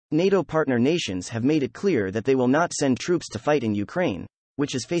NATO partner nations have made it clear that they will not send troops to fight in Ukraine,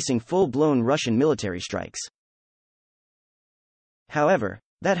 which is facing full-blown Russian military strikes. However,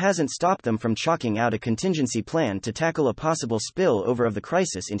 that hasn't stopped them from chalking out a contingency plan to tackle a possible spill-over of the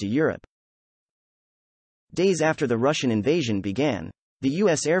crisis into Europe. Days after the Russian invasion began, the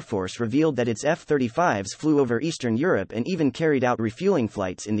U.S. Air Force revealed that its F-35s flew over Eastern Europe and even carried out refueling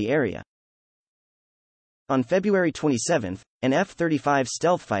flights in the area. On February 27, an F-35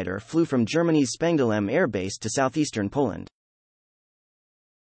 stealth fighter flew from Germany's Spangdahlem Air Base to southeastern Poland.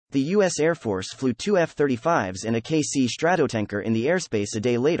 The U.S. Air Force flew 2 F-35s and a KC-Stratotanker in the airspace a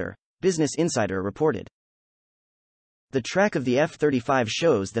day later, Business Insider reported. The track of the F-35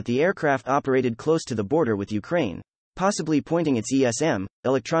 shows that the aircraft operated close to the border with Ukraine, possibly pointing its ESM,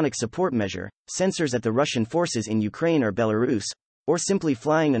 electronic support measure, sensors at the Russian forces in Ukraine or Belarus, or simply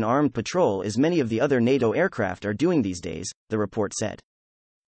flying an armed patrol as many of the other NATO aircraft are doing these days, the report said.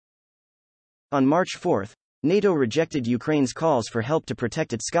 On March 4, NATO rejected Ukraine's calls for help to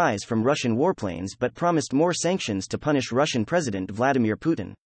protect its skies from Russian warplanes but promised more sanctions to punish Russian President Vladimir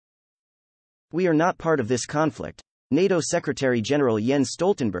Putin. "We are not part of this conflict," NATO Secretary-General Jens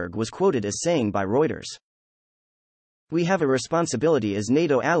Stoltenberg was quoted as saying by Reuters. "We have a responsibility as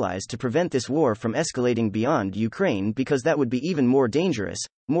NATO allies to prevent this war from escalating beyond Ukraine because that would be even more dangerous,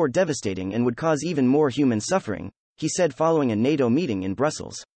 more devastating and would cause even more human suffering," he said following a NATO meeting in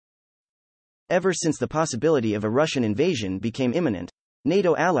Brussels. Ever since the possibility of a Russian invasion became imminent,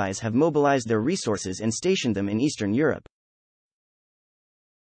 NATO allies have mobilized their resources and stationed them in Eastern Europe.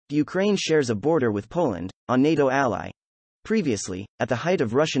 Ukraine shares a border with Poland, a NATO ally. Previously, at the height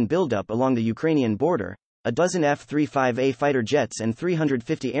of Russian buildup along the Ukrainian border, a dozen F-35A fighter jets and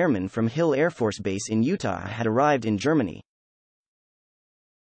 350 airmen from Hill Air Force Base in Utah had arrived in Germany.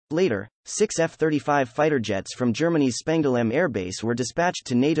 Later, 6 F-35 fighter jets from Germany's Spangdahlem Air Base were dispatched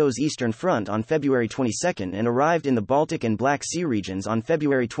to NATO's Eastern Front on February 22 and arrived in the Baltic and Black Sea regions on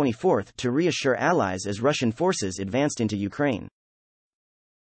February 24 to reassure allies as Russian forces advanced into Ukraine.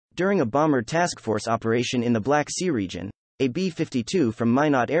 During a bomber task force operation in the Black Sea region, a B-52 from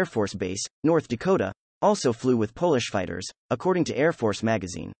Minot Air Force Base, North Dakota, also flew with Polish fighters, according to Air Force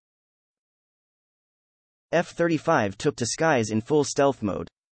magazine. F-35 took to skies in full stealth mode.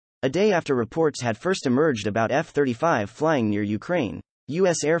 A day after reports had first emerged about F-35 flying near Ukraine,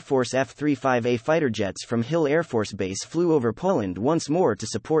 U.S. Air Force F-35A fighter jets from Hill Air Force Base flew over Poland once more to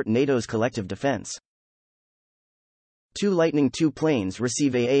support NATO's collective defense. 2 Lightning II planes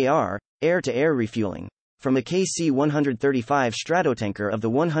receive AAR, air-to-air refueling, from a KC-135 Stratotanker of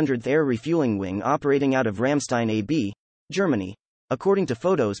the 100th Air Refueling Wing operating out of Ramstein AB, Germany, according to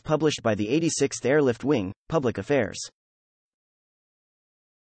photos published by the 86th Airlift Wing, Public Affairs.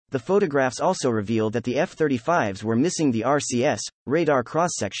 The photographs also reveal that the F-35s were missing the RCS, radar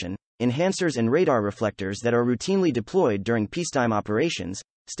cross-section, enhancers and radar reflectors that are routinely deployed during peacetime operations,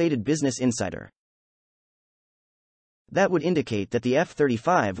 stated Business Insider. That would indicate that the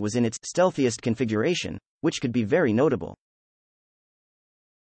F-35 was in its stealthiest configuration, which could be very notable.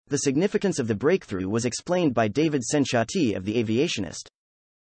 The significance of the breakthrough was explained by David Senchati of The Aviationist.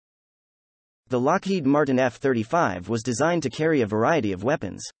 The Lockheed Martin F-35 was designed to carry a variety of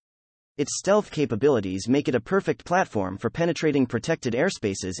weapons. Its stealth capabilities make it a perfect platform for penetrating protected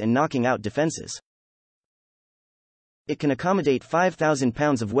airspaces and knocking out defenses. It can accommodate 5,000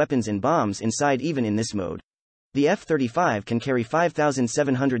 pounds of weapons and bombs inside even in this mode. The F-35 can carry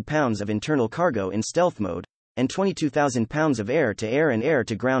 5,700 pounds of internal cargo in stealth mode, and 22,000 pounds of air-to-air and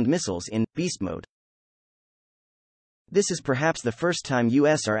air-to-ground missiles in beast mode. This is perhaps the first time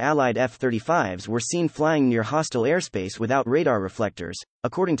U.S. or Allied F-35s were seen flying near hostile airspace without radar reflectors,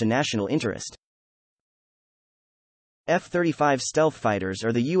 according to National Interest. F-35 stealth fighters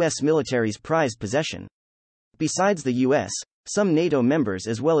are the U.S. military's prized possession. Besides the U.S., some NATO members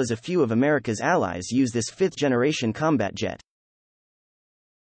as well as a few of America's allies use this fifth-generation combat jet.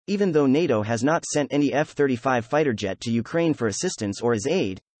 Even though NATO has not sent any F-35 fighter jet to Ukraine for assistance or as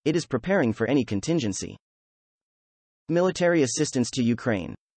aid, it is preparing for any contingency. Military assistance to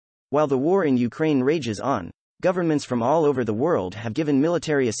Ukraine. While the war in Ukraine rages on, governments from all over the world have given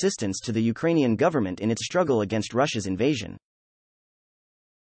military assistance to the Ukrainian government in its struggle against Russia's invasion.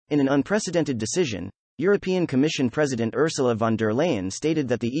 In an unprecedented decision, European Commission President Ursula von der Leyen stated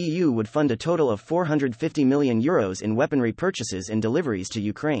that the EU would fund a total of €450 million in weaponry purchases and deliveries to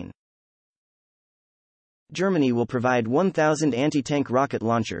Ukraine. Germany will provide 1,000 anti-tank rocket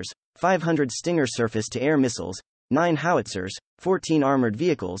launchers, 500 Stinger surface-to-air missiles, 9 howitzers, 14 armored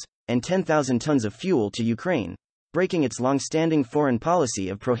vehicles, and 10,000 tons of fuel to Ukraine, breaking its long-standing foreign policy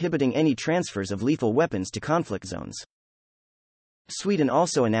of prohibiting any transfers of lethal weapons to conflict zones. Sweden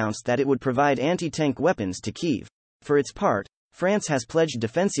also announced that it would provide anti-tank weapons to Kyiv. For its part, France has pledged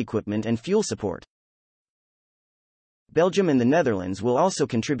defense equipment and fuel support. Belgium and the Netherlands will also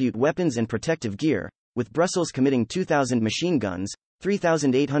contribute weapons and protective gear, with Brussels committing 2,000 machine guns,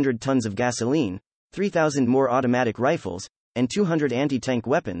 3,800 tons of gasoline, 3,000 more automatic rifles, and 200 anti-tank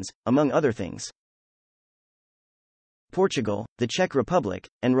weapons, among other things. Portugal, the Czech Republic,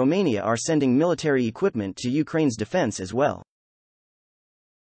 and Romania are sending military equipment to Ukraine's defense as well.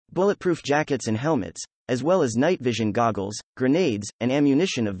 Bulletproof jackets and helmets, as well as night vision goggles, grenades, and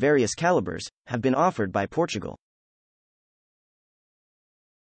ammunition of various calibers, have been offered by Portugal.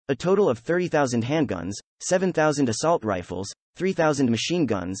 A total of 30,000 handguns, 7,000 assault rifles, 3,000 machine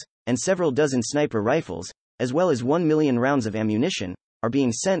guns, and several dozen sniper rifles, as well as 1 million rounds of ammunition, are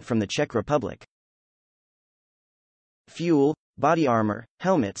being sent from the Czech Republic. Fuel, body armor,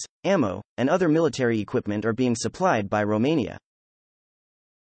 helmets, ammo, and other military equipment are being supplied by Romania.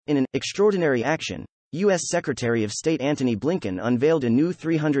 In an extraordinary action, U.S. Secretary of State Antony Blinken unveiled a new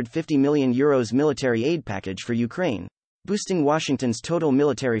 €350 million military aid package for Ukraine, boosting Washington's total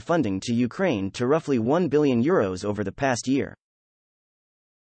military funding to Ukraine to roughly €1 billion over the past year.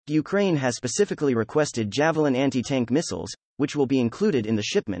 Ukraine has specifically requested Javelin anti-tank missiles, which will be included in the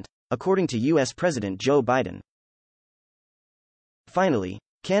shipment, according to U.S. President Joe Biden. Finally,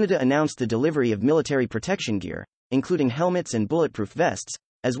 Canada announced the delivery of military protection gear, including helmets and bulletproof vests,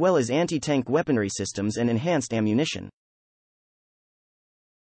 as well as anti-tank weaponry systems and enhanced ammunition.